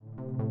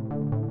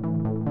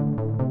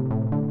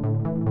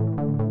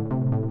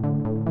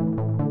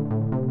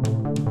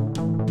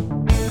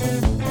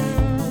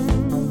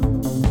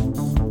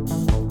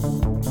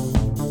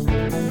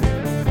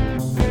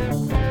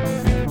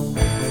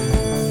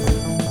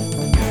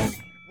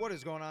What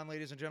is going on,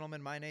 ladies and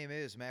gentlemen? My name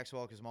is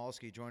Maxwell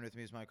Kosmalski. Joined with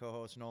me is my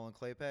co-host Nolan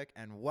Klapek,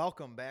 and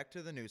welcome back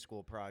to the New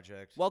School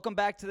Project. Welcome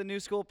back to the New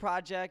School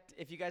Project.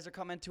 If you guys are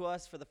coming to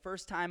us for the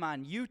first time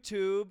on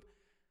YouTube,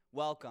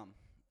 welcome.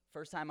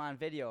 First time on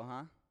video,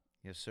 huh?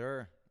 Yes,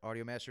 sir.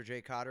 Audio Master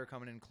Jay Cotter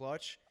coming in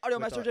clutch. Audio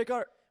Master Jay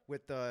Cotter.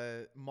 With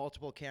the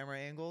multiple camera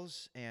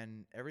angles,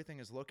 and everything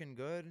is looking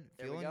good,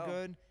 feeling go.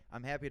 good.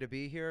 I'm happy to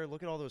be here.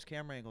 Look at all those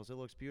camera angles. It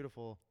looks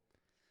beautiful.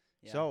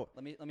 Yeah. So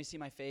let me see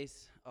my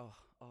face. Oh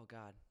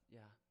God. Yeah.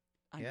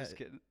 I'm just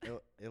kidding.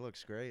 It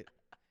looks great.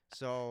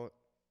 So,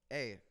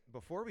 hey,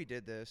 before we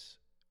did this,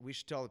 we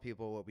should tell the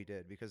people what we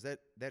did because that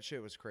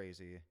shit was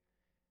crazy.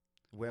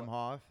 Wim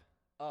Hof.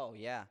 Oh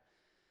yeah.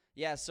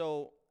 Yeah,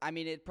 so I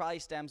mean it probably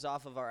stems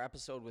off of our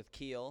episode with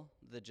Keel,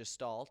 the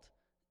Gestalt,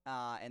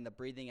 and the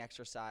breathing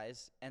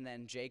exercise, and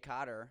then Jay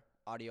Cotter,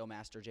 Audio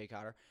Master Jay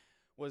Cotter,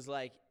 was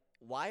like,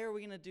 why are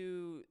we gonna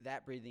do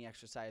that breathing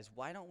exercise?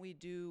 Why don't we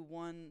do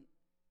one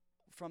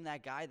from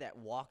that guy that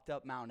walked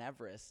up Mount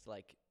Everest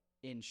like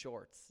in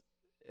shorts?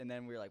 And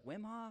then we were like,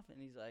 Wim Hof? And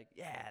he's like,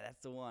 yeah,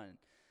 that's the one.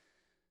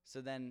 So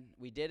then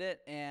we did it,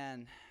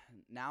 and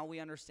now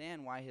we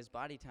understand why his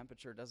body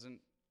temperature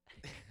doesn't.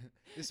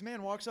 This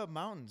man walks up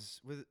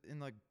mountains in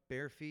like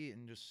bare feet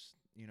and just,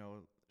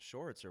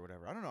 shorts or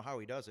whatever. I don't know how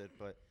he does it,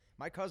 but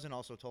my cousin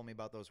also told me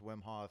about those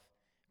Wim Hof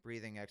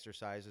breathing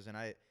exercises, and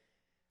I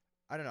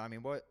don't know. I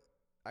mean, what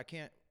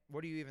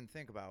do you even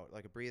think about,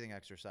 like, a breathing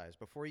exercise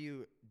before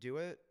you do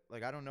it?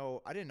 Like, I don't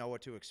know. I didn't know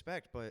what to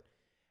expect, but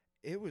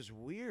it was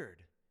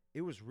weird.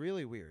 It was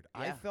really weird.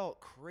 Yeah. I felt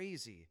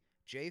crazy.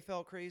 Jay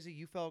felt crazy.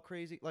 You felt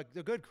crazy. Like,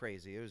 the good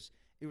crazy.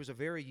 It was a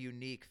very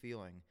unique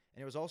feeling,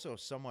 and it was also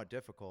somewhat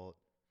difficult.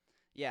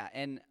 Yeah,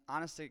 and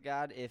honest to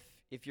God,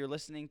 if you're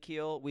listening,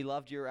 Keel, we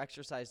loved your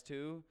exercise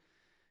too.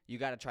 You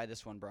got to try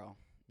this one, bro.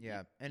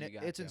 Yeah, and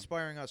it's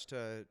inspiring us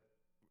to,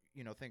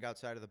 think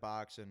outside of the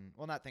box and,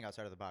 well, not think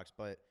outside of the box,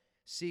 but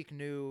seek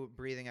new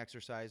breathing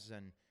exercises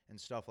and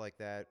stuff like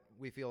that.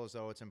 We feel as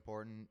though it's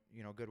important,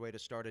 good way to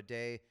start a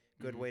day,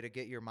 good way to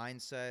get your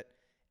mindset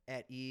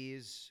at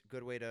ease,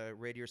 good way to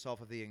rid yourself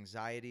of the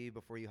anxiety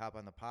before you hop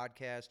on the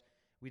podcast.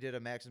 We did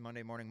a Max's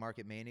Monday Morning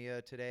Market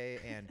Mania today,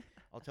 and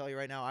I'll tell you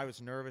right now, I was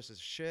nervous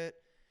as shit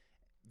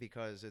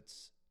because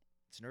it's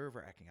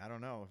nerve-wracking. I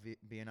don't know,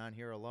 being on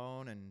here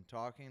alone and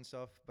talking and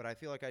stuff, but I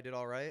feel like I did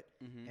all right,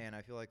 and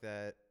I feel like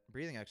that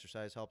breathing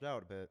exercise helped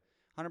out a bit.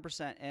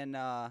 100%. And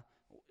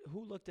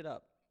who looked it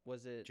up?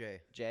 Was it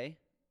Jay? Jay?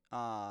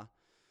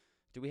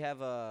 Do we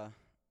have a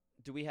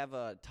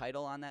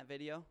title on that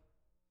video?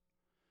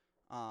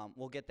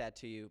 We'll get that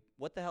to you.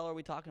 What the hell are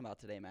we talking about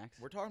today, Max?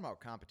 We're talking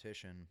about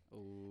competition.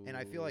 Ooh. And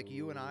I feel like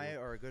you and I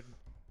are a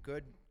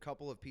good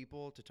couple of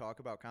people to talk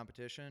about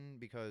competition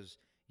because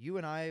you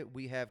and I,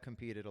 we have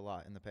competed a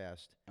lot in the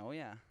past. Oh,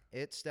 yeah.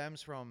 It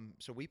stems from,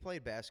 so we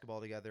played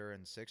basketball together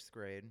in 6th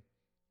grade,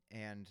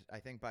 and I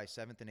think by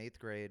 7th and 8th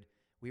grade,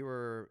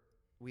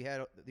 we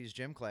had these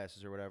gym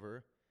classes or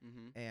whatever,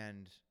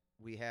 and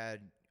we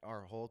had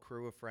our whole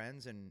crew of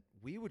friends, and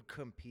we would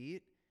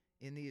compete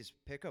in these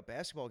pickup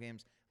basketball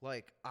games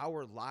like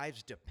our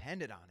lives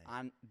depended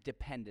on it.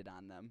 Depended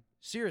on them.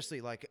 Seriously,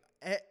 like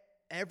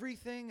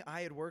everything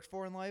I had worked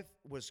for in life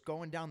was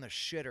going down the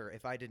shitter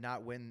if I did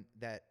not win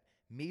that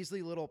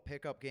measly little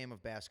pickup game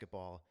of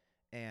basketball.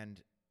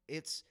 And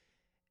it's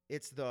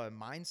the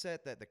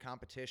mindset that the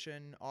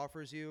competition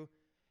offers you,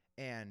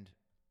 and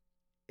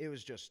it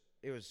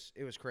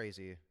was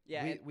crazy.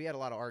 Yeah, we had a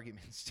lot of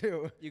arguments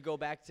too. You go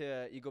back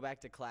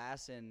to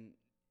class and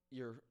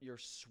you're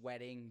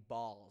sweating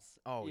balls.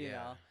 Oh, you yeah.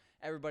 know?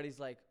 Everybody's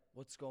like,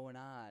 "What's going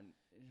on?"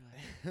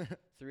 You're like,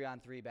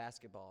 3-on-3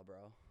 basketball,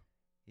 bro.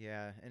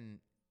 Yeah, and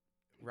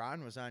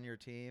Ron was on your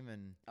team,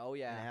 and oh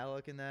yeah, and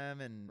Alec and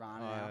them, and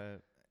Ron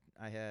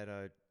I had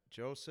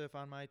Joseph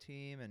on my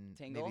team, and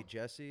Tingle? maybe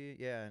Jesse.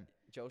 Yeah, and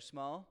Joe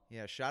Smo.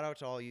 yeah. Shout out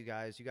to all you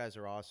guys. You guys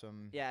are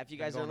awesome. Yeah, if you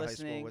Been guys are going to high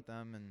listening, school with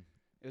them, and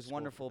it was school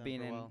wonderful with them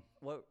being for a in. while.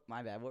 What?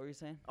 My bad. What were you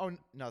saying? Oh,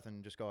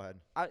 nothing. Just go ahead.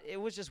 It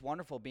was just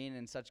wonderful being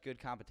in such good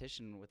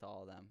competition with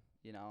all of them.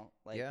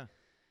 Like yeah.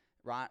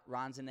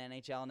 Ron's in the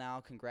NHL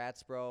now.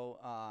 Congrats, bro.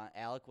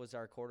 Alec was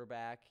our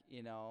quarterback.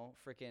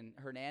 Freaking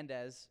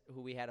Hernandez, who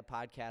we had a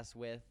podcast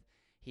with,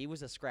 he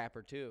was a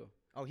scrapper too.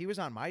 Oh, he was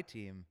on my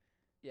team,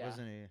 Yeah.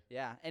 wasn't he?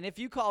 Yeah. And if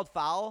you called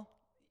foul,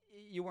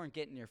 you weren't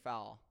getting your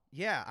foul.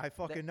 Yeah, I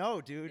fucking know,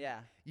 dude.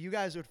 Yeah. You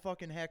guys would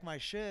fucking hack my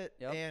shit,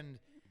 Yep. and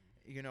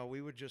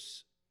we would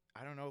just.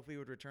 I don't know if we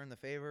would return the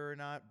favor or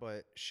not,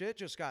 but shit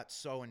just got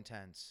so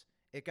intense.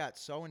 It got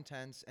so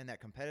intense, and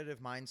that competitive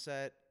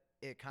mindset,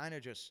 it kind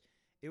of just,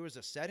 it was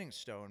a setting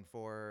stone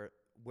for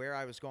where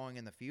I was going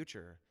in the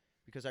future,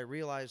 because I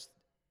realized,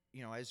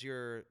 as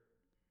you're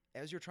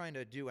trying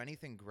to do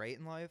anything great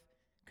in life,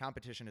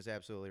 competition is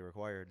absolutely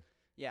required.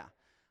 Yeah.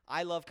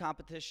 I love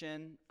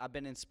competition. I've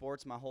been in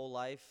sports my whole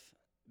life,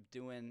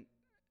 doing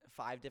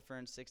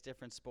 6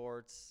 different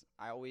sports.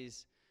 I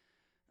always,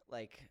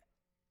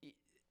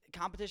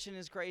 competition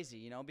is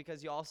crazy,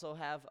 because you also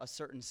have a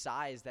certain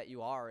size that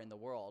you are in the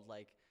world.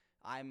 Like,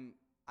 I'm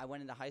I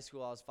went into high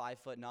school, I was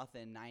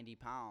 5'0", 90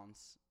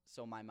 pounds.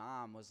 So my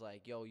mom was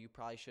like, yo, you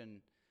probably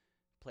shouldn't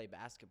play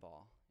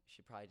basketball. You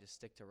should probably just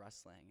stick to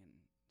wrestling. And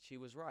she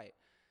was right.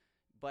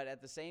 But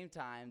at the same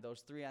time,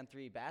 those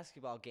 3-on-3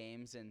 basketball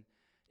games, and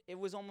it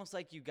was almost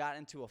like you got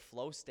into a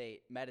flow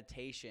state,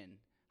 meditation,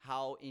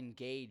 how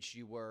engaged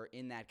you were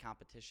in that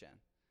competition.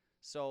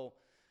 So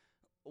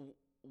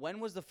when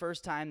was the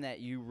first time that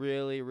you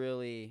really,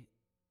 really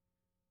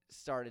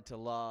started to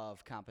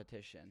love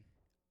competition?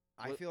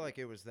 I feel like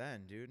it was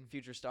then, dude.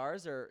 Future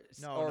Stars or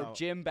No.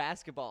 gym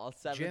basketball,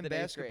 7th Gym and 8th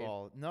grade?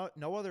 basketball.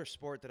 No other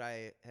sport that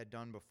I had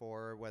done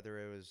before, whether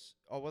it was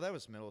that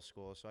was middle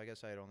school, so I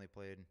guess I had only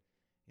played,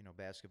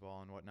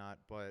 basketball and whatnot.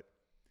 But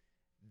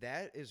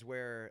that is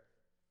where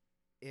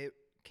it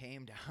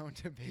came down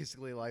to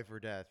basically life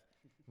or death.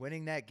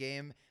 Winning that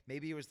game,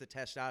 maybe it was the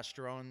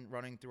testosterone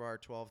running through our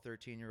 12,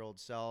 13-year-old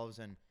selves,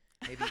 and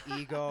maybe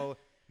ego.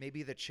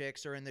 Maybe the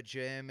chicks are in the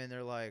gym and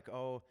they're like,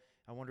 oh,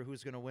 I wonder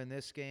who's going to win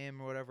this game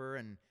or whatever.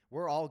 And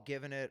we're all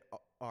giving it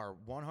our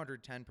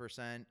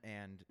 110%.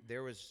 And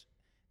there was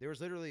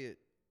literally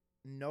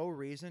no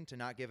reason to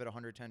not give it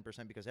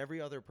 110% because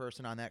every other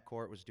person on that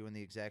court was doing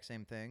the exact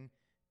same thing.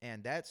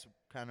 And that's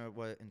kind of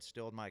what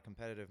instilled my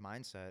competitive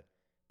mindset.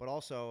 But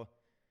also,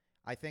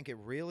 I think it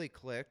really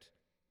clicked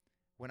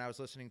when I was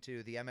listening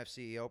to the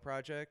MFCEO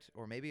project,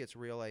 or maybe it's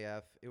Real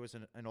AF. It was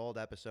an old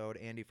episode,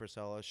 Andy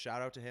Frisella.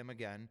 Shout out to him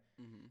again.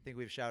 Mm-hmm. I think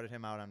we've shouted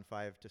him out on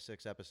 5 to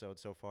 6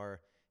 episodes so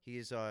far.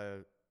 He's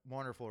a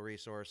wonderful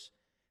resource.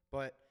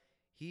 But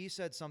he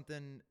said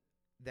something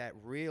that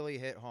really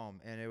hit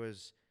home, and it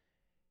was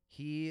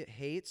he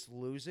hates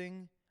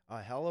losing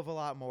a hell of a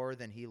lot more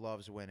than he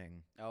loves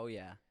winning. Oh,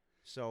 yeah.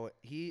 So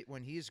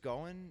when he's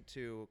going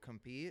to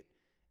compete,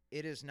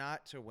 it is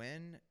not to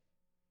win.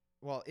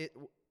 Well,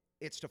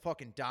 it's to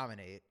fucking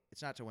dominate.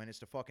 It's not to win. It's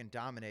to fucking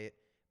dominate.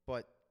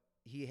 But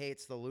he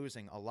hates the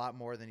losing a lot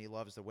more than he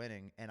loves the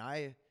winning. And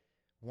I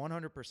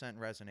 100%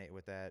 resonate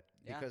with that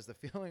because the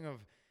feeling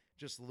of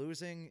just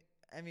losing,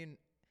 I mean,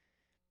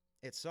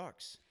 it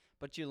sucks.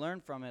 But you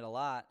learn from it a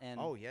lot. And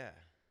oh, yeah.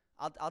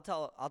 I'll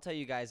tell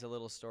you guys a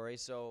little story.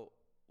 So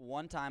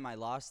one time I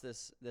lost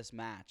this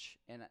match,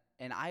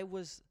 and I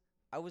was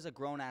a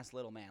grown-ass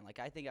little man. Like,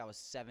 I think I was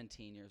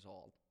 17 years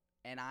old.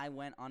 And I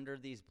went under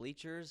these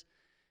bleachers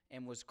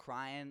and was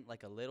crying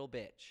like a little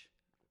bitch,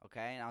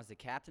 okay? And I was the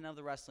captain of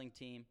the wrestling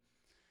team,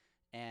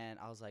 and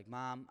I was like,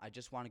 Mom, I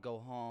just want to go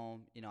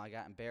home. I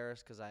got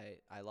embarrassed because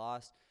I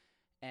lost.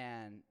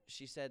 And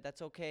she said,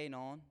 that's okay,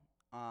 Nolan.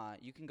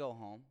 You can go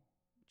home.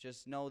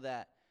 Just know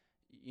that,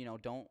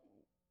 don't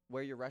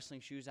wear your wrestling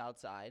shoes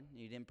outside.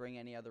 You didn't bring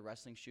any other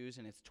wrestling shoes,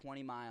 and it's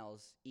 20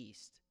 miles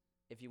east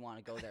if you want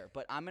to go there.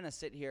 But I'm going to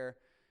sit here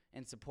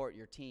and support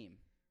your team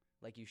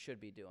like you should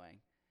be doing.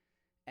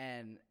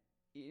 And,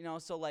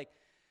 so like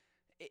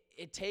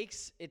it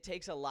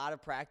takes a lot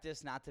of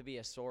practice not to be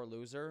a sore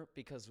loser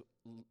because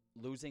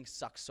losing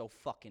sucks so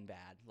fucking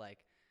bad. Like,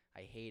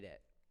 I hate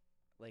it.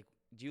 Like,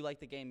 do you like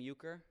the game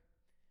euchre?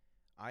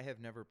 I have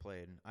never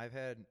played. I've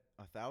had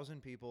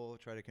 1,000 people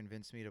try to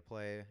convince me to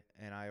play,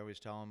 and I always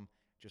tell them,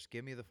 just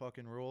give me the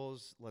fucking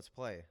rules, let's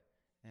play.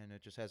 And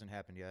it just hasn't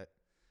happened yet.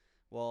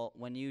 Well,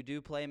 when you do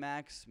play,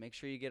 Max, make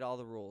sure you get all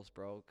the rules,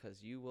 bro,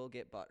 because you will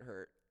get butt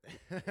hurt.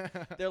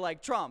 They're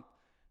like, Trump,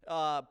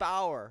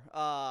 Bauer,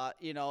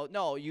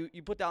 no,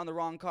 you put down the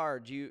wrong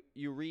card. You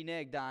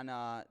reneged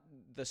on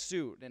the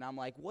suit. And I'm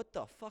like, what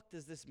the fuck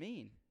does this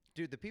mean?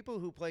 Dude, the people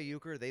who play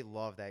euchre, they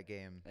love that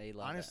game. They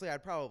love Honestly,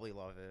 I'd probably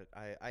love it.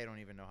 I don't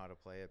even know how to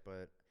play it,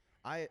 but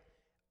I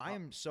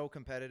am so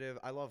competitive.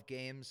 I love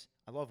games.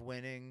 I love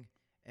winning.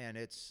 And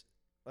it's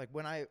like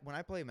when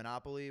I play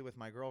Monopoly with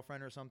my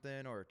girlfriend or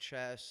something, or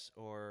chess,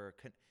 or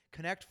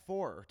Connect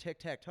 4 or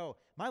Tic-Tac-Toe,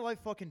 my life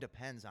fucking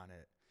depends on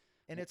it.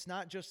 And it's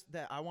not just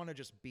that I want to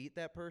just beat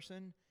that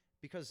person,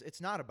 because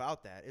it's not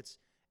about that.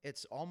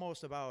 It's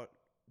almost about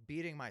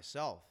beating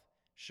myself,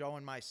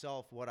 showing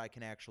myself what I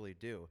can actually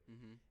do.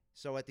 Mm-hmm.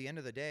 So at the end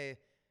of the day,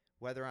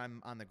 whether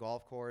I'm on the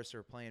golf course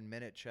or playing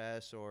minute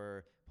chess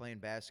or playing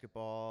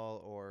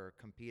basketball or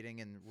competing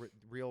in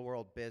real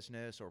world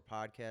business or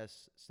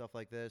podcasts, stuff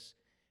like this,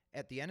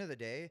 at the end of the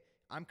day,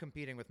 I'm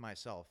competing with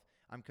myself.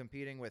 I'm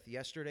competing with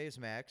yesterday's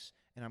Max,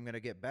 and I'm going to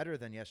get better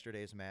than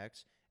yesterday's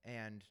Max.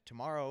 And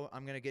tomorrow,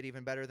 I'm going to get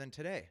even better than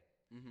today.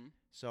 Mm-hmm.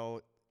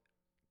 So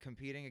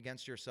competing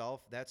against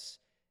yourself, that's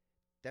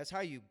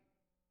how you –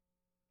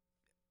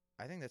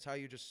 I think that's how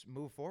you just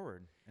move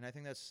forward. And I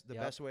think that's the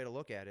best way to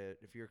look at it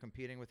if you're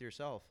competing with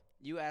yourself.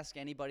 You ask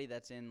anybody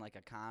that's in like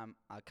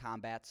a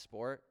combat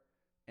sport,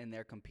 and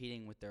they're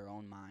competing with their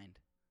own mind.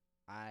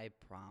 I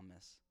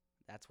promise.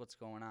 That's what's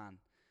going on.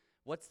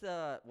 What's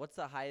the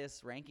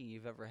highest ranking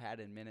you've ever had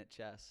in minute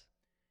chess?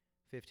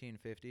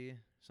 1550,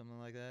 something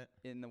like that.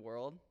 In the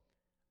world?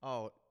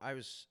 Oh, I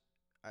was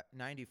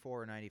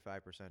 94 or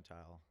 95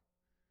 percentile.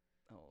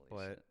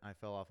 Holy shit. I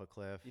fell off a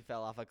cliff. You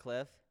fell off a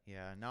cliff?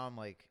 Yeah, now I'm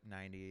like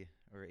 90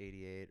 or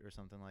 88 or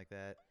something like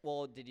that.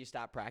 Well, did you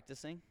stop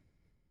practicing?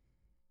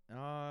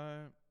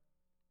 Yeah,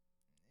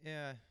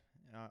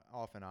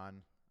 off and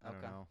on. I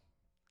don't know.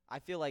 I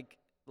feel like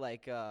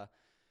like all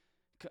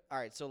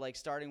right, so like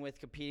starting with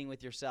competing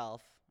with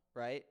yourself,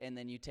 right? And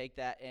then you take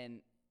that,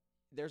 and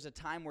there's a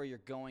time where you're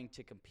going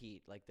to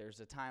compete. Like there's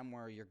a time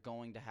where you're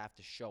going to have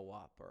to show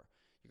up, or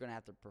you're going to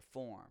have to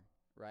perform,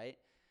 right?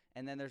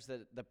 And then there's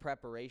the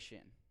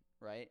preparation,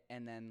 right?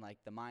 And then like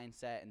the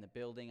mindset and the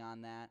building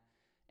on that.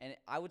 And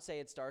I would say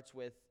it starts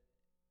with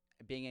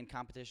being in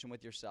competition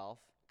with yourself.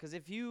 Because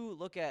if you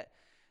look at,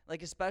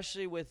 like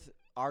especially with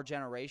our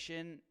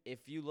generation,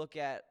 if you look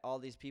at all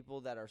these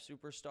people that are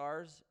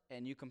superstars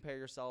and you compare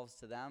yourselves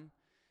to them,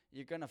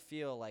 you're going to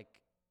feel like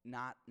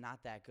not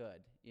that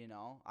good, you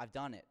know? I've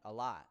done it a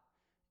lot.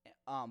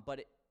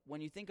 But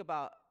when you think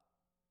about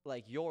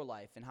like your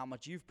life and how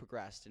much you've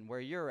progressed and where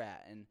you're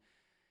at and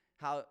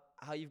how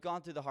you've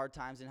gone through the hard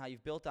times and how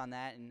you've built on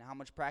that and how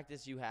much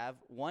practice you have,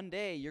 one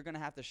day you're going to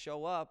have to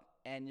show up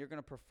and you're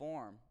going to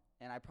perform.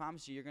 And I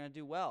promise you're going to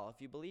do well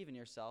if you believe in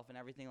yourself and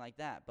everything like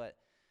that. But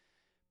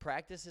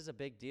practice is a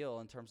big deal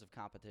in terms of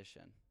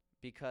competition,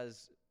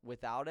 because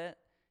without it,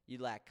 you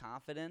lack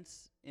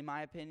confidence, in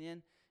my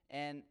opinion.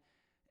 And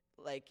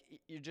like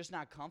you're just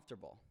not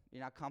comfortable.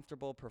 You're not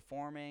comfortable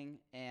performing.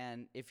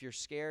 And if you're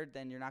scared,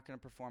 then you're not going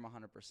to perform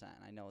 100%.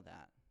 I know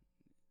that.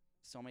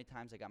 So many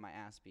times I got my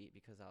ass beat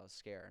because I was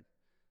scared.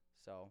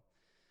 So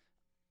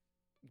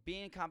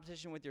being in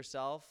competition with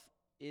yourself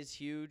is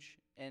huge,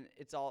 and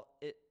it's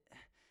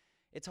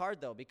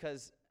hard though,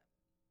 because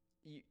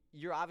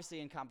you're obviously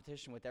in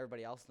competition with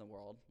everybody else in the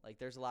world. Like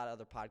there's a lot of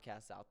other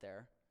podcasts out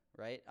there,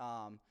 right?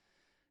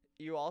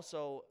 You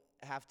also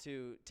have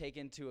to take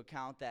into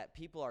account that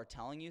people are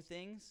telling you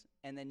things,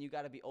 and then you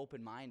got to be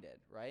open-minded,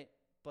 right?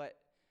 But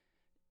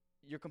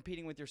you're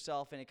competing with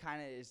yourself, and it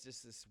kind of is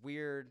just this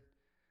weird,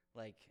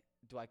 like,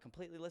 do I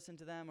completely listen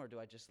to them, or do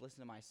I just listen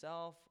to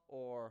myself?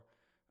 Or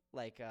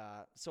like,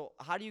 so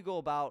how do you go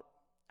about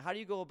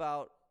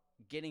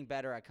getting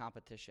better at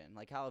competition?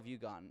 Like, how have you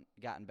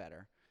gotten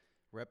better?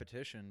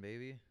 Repetition,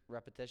 baby.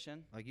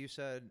 Repetition? Like you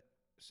said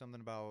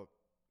something about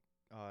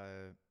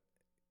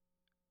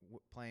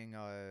playing,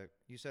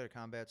 you said a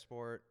combat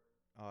sport,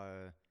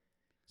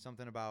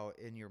 something about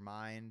in your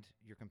mind,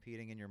 you're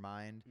competing in your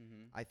mind.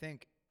 Mm-hmm. I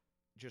think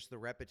just the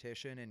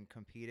repetition and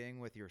competing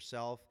with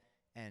yourself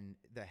and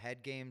the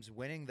head games,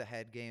 winning the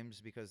head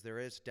games, because there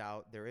is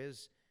doubt, there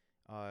is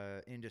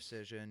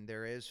indecision,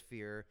 there is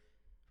fear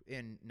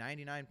in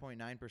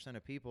 99.9%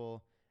 of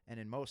people and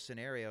in most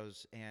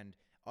scenarios. And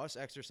us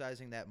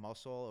exercising that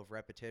muscle of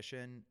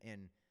repetition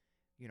and,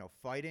 you know,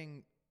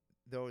 fighting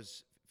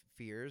those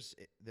fears,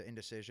 the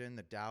indecision,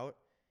 the doubt,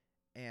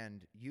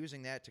 and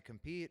using that to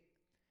compete.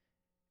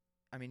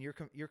 I mean,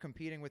 you're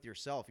competing with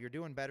yourself. You're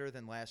doing better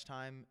than last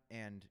time,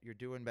 and you're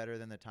doing better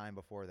than the time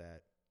before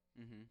that.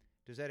 Mm-hmm.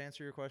 Does that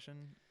answer your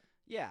question?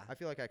 Yeah. I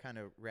feel like I kind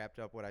of wrapped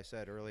up what I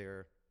said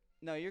earlier.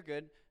 No, you're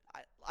good.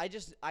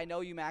 I know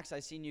you, Max.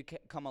 I've seen you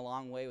come a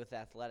long way with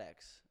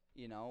athletics,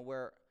 you know,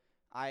 where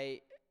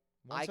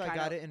Once I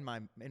got it in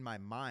my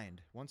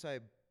mind, once I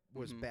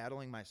was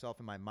battling myself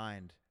in my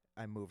mind,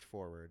 I moved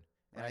forward.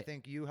 And I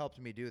think you helped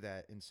me do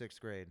that in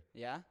 6th grade.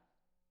 Yeah?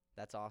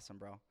 That's awesome,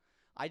 bro.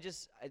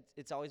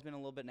 It's always been a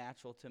little bit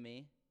natural to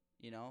me,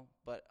 you know,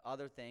 but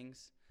other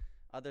things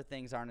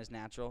aren't as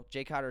natural.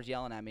 Jay Cotter's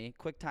yelling at me.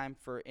 Quick time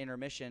for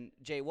intermission.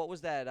 Jay, what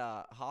was that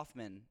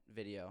Hoffman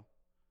video?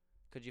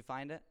 Could you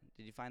find it?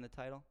 Did you find the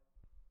title?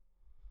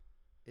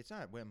 It's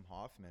not Wim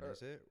Hoffman,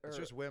 is it? It's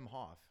just Wim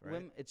Hof,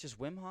 right? It's just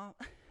Wim Hof?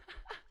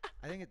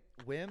 I think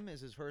Wim is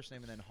his first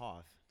name and then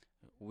Hof.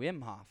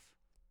 Wim Hof.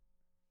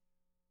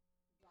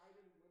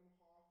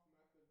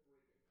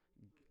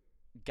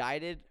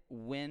 Guided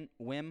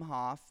Wim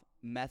Hof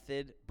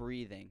method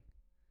breathing.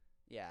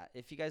 Yeah,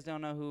 if you guys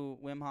don't know who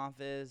Wim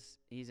Hof is,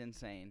 he's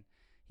insane.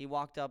 He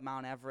walked up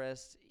Mount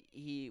Everest.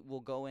 He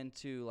will go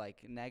into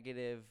like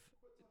negative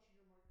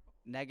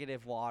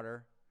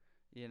water,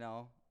 you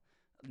know,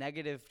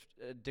 negative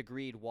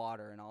degreed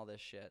water and all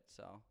this shit.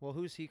 So. Well,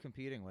 who's he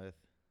competing with?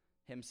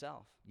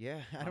 Himself.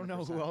 Yeah, I don't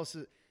know who else.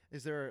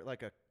 Is there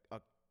like a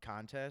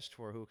contest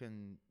for who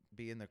can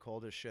be in the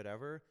coldest shit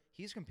ever?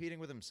 He's competing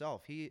with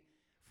himself. He,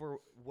 for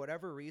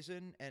whatever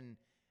reason, and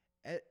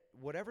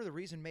whatever the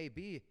reason may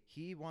be,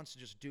 he wants to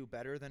just do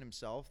better than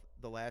himself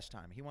the last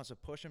time. He wants to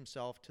push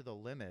himself to the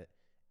limit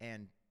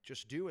and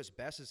just do as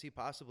best as he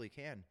possibly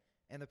can.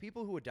 And the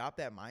people who adopt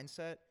that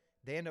mindset,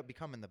 they end up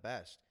becoming the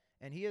best.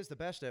 And he is the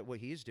best at what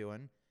he's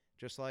doing,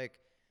 just like,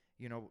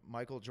 you know,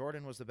 Michael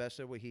Jordan was the best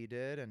at what he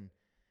did, and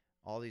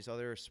all these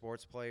other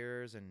sports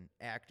players and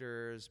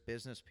actors,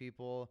 business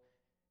people,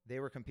 they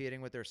were competing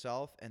with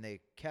themselves, and they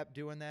kept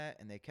doing that,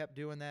 and they kept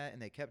doing that,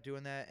 and they kept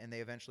doing that, and they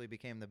eventually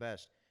became the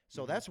best.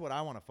 So that's what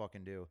I want to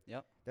fucking do.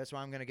 Yep. That's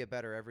why I'm going to get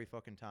better every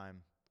fucking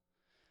time.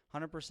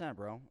 100%,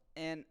 bro.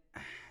 And,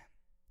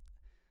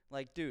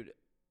 like, dude,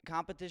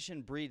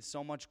 competition breeds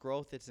so much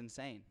growth, it's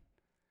insane.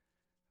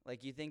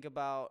 Like, you think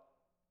about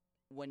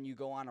when you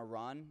go on a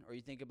run, or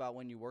you think about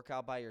when you work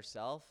out by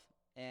yourself,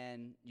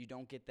 and you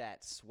don't get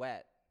that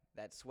sweat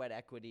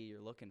equity you're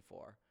looking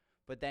for.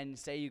 But then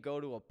say you go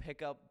to a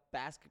pickup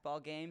basketball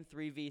game,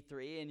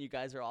 3v3, and you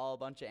guys are all a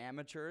bunch of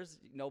amateurs.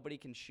 Nobody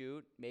can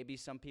shoot. Maybe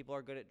some people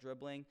are good at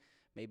dribbling.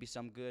 Maybe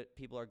some good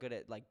people are good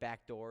at, like,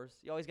 back doors.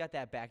 You always got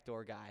that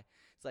backdoor guy.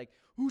 It's like,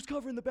 who's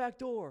covering the back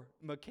door?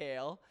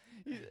 Mikhail.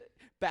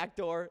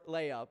 Backdoor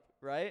layup,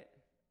 right?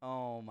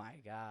 Oh, my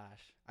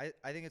gosh. I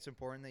think it's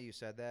important that you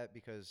said that,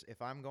 because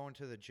if I'm going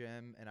to the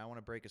gym and I want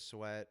to break a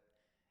sweat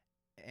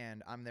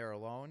and I'm there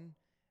alone,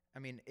 I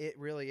mean, it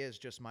really is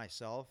just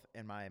myself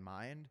and my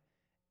mind.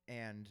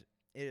 And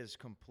it is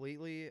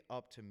completely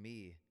up to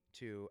me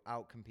to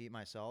outcompete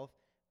myself.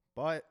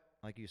 But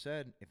like you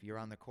said, if you're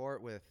on the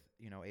court with,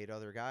 8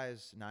 other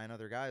guys, 9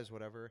 other guys,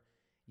 whatever,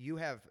 you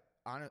have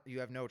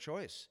no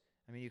choice.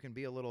 I mean, you can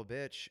be a little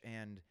bitch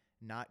and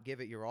not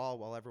give it your all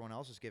while everyone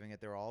else is giving it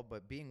their all,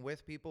 but being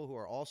with people who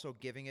are also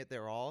giving it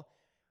their all,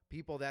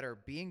 people that are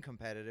being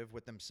competitive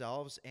with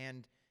themselves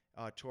and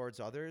towards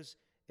others,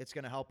 it's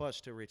going to help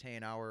us to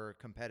retain our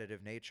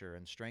competitive nature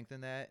and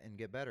strengthen that and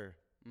get better.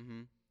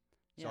 Mm-hmm.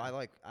 So I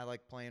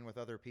like playing with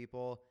other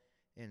people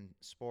in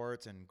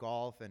sports and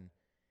golf and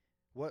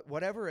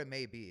whatever it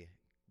may be,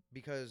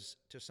 because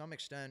to some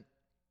extent,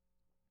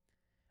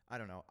 I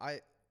don't know,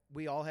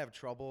 we all have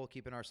trouble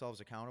keeping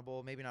ourselves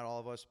accountable. Maybe not all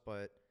of us,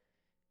 but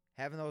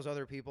having those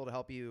other people to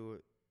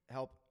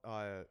help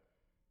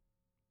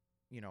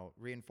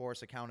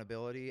reinforce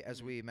accountability,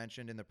 as we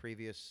mentioned in the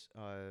previous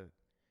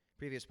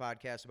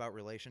podcast about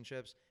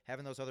relationships,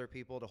 having those other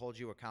people to hold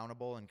you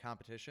accountable in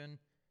competition.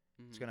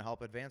 It's going to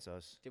help advance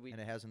us, and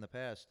it has in the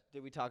past.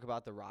 Did we talk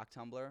about the rock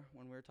tumbler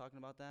when we were talking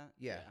about that?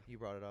 Yeah, you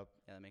brought it up.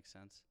 Yeah, that makes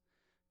sense.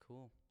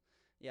 Cool.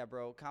 Yeah,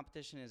 bro,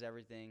 competition is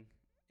everything.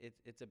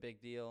 It's a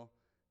big deal.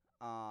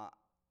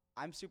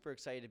 I'm super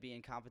excited to be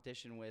in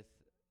competition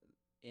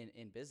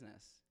in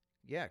business.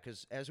 Yeah,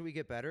 because as we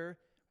get better,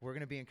 we're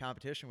going to be in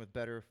competition with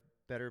better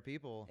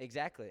people.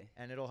 Exactly.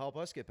 And it'll help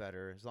us get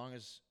better as long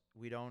as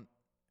we don't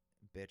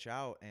bitch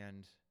out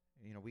and –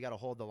 we got to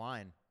hold the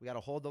line.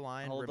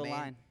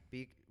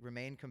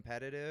 Remain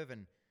competitive,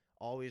 and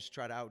always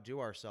try to outdo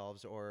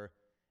ourselves, or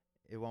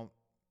it won't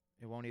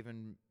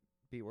even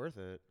be worth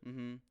it.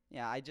 Mm-hmm.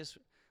 Yeah,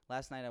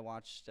 last night I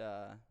watched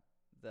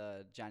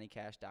the Johnny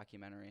Cash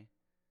documentary.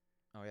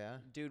 Oh yeah?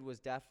 Dude was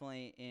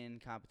definitely in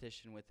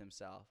competition with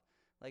himself.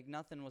 Like,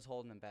 nothing was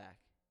holding him back.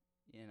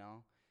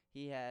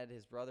 He had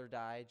his brother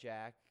die,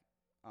 Jack,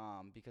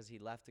 because he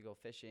left to go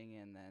fishing,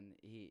 and then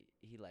he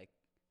like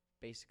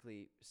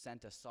basically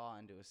sent a saw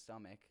into his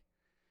stomach,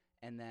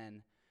 and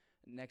then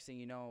next thing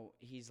you know,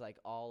 he's like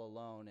all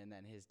alone, and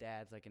then his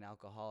dad's like an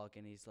alcoholic,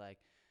 and he's like,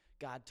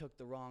 God took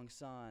the wrong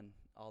son,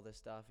 all this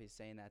stuff. He's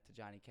saying that to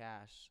Johnny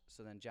Cash.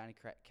 So then Johnny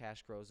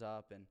Cash grows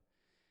up, and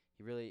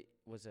he really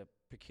was a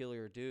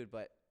peculiar dude,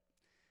 but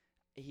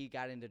he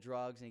got into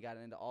drugs, and he got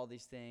into all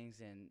these things,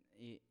 and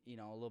a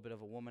little bit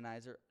of a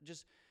womanizer.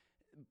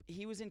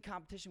 He was in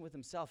competition with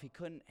himself. He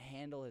couldn't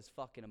handle his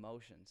fucking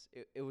emotions.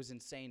 It was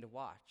insane to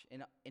watch.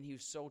 And he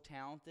was so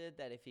talented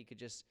that if he could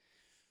just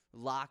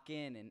lock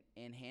in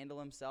and handle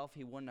himself,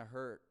 he wouldn't have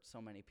hurt so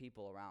many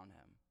people around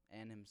him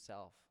and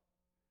himself.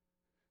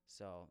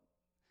 So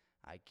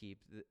I keep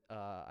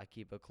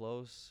a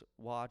close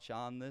watch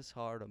on this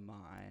heart of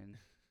mine.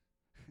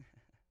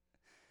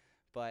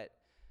 But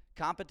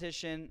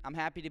competition, I'm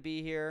happy to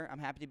be here. I'm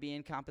happy to be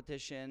in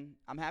competition.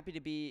 I'm happy to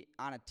be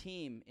on a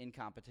team in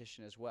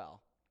competition as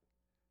well.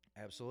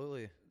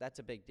 Absolutely. That's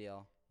a big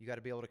deal. You got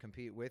to be able to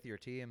compete with your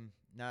team,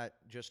 not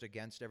just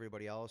against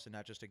everybody else and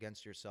not just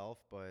against yourself,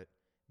 but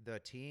the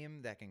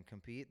team that can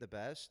compete the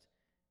best,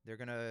 they're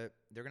going to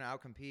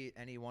outcompete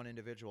any one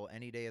individual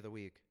any day of the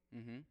week.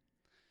 Mm-hmm.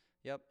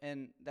 Yep,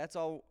 and that's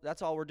all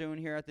we're doing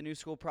here at the New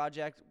School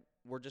Project.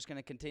 We're just going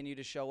to continue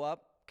to show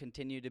up,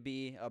 continue to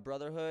be a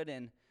brotherhood,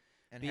 and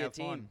be have a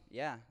team. Fun.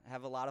 Yeah,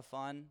 have a lot of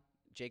fun.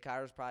 Jay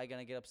Cotter's probably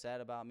going to get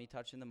upset about me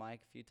touching the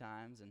mic a few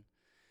times. And,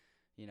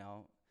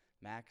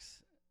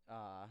 Max,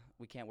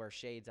 we can't wear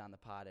shades on the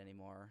pod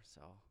anymore.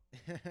 So,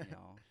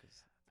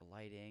 because the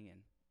lighting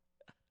and.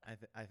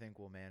 I think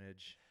we'll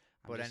manage.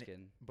 I'm just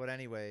kidding. But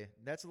anyway,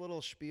 that's a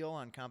little spiel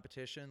on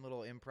competition, little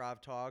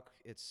improv talk.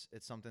 It's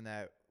something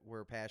that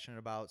we're passionate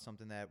about,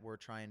 something that we're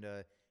trying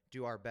to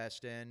do our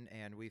best in,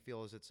 and we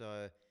feel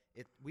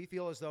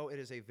as though it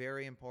is a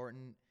very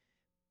important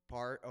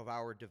part of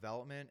our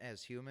development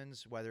as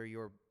humans,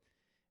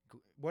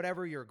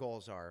 whatever your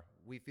goals are.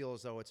 We feel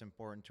as though it's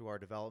important to our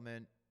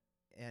development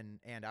and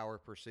our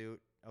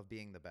pursuit of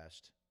being the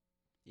best.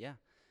 Yeah.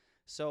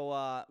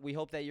 So we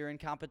hope that you're in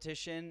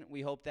competition.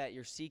 We hope that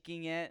you're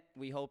seeking it.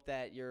 We hope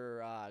that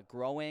you're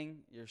growing,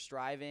 you're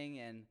striving,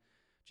 and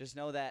just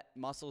know that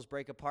muscles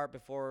break apart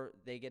before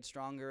they get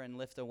stronger and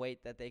lift a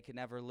weight that they could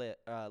never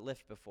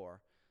lift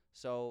before.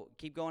 So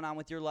keep going on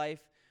with your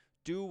life.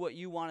 Do what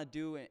you want to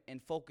do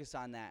and focus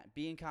on that.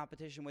 Be in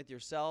competition with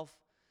yourself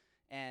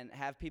and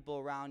have people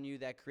around you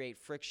that create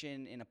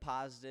friction in a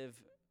positive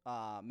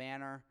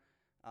manner.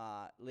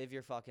 Live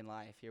your fucking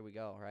life. Here we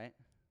go, right?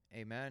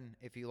 Amen.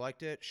 If you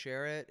liked it,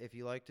 share it. If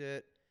you liked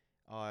it,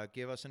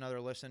 give us another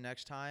listen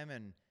next time.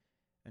 And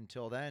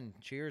Until then,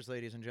 cheers,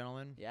 ladies and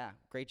gentlemen. Yeah,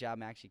 great job,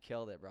 Max. You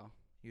killed it, bro.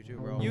 You too,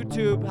 bro.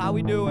 YouTube, how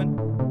we doing?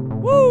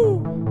 Woo!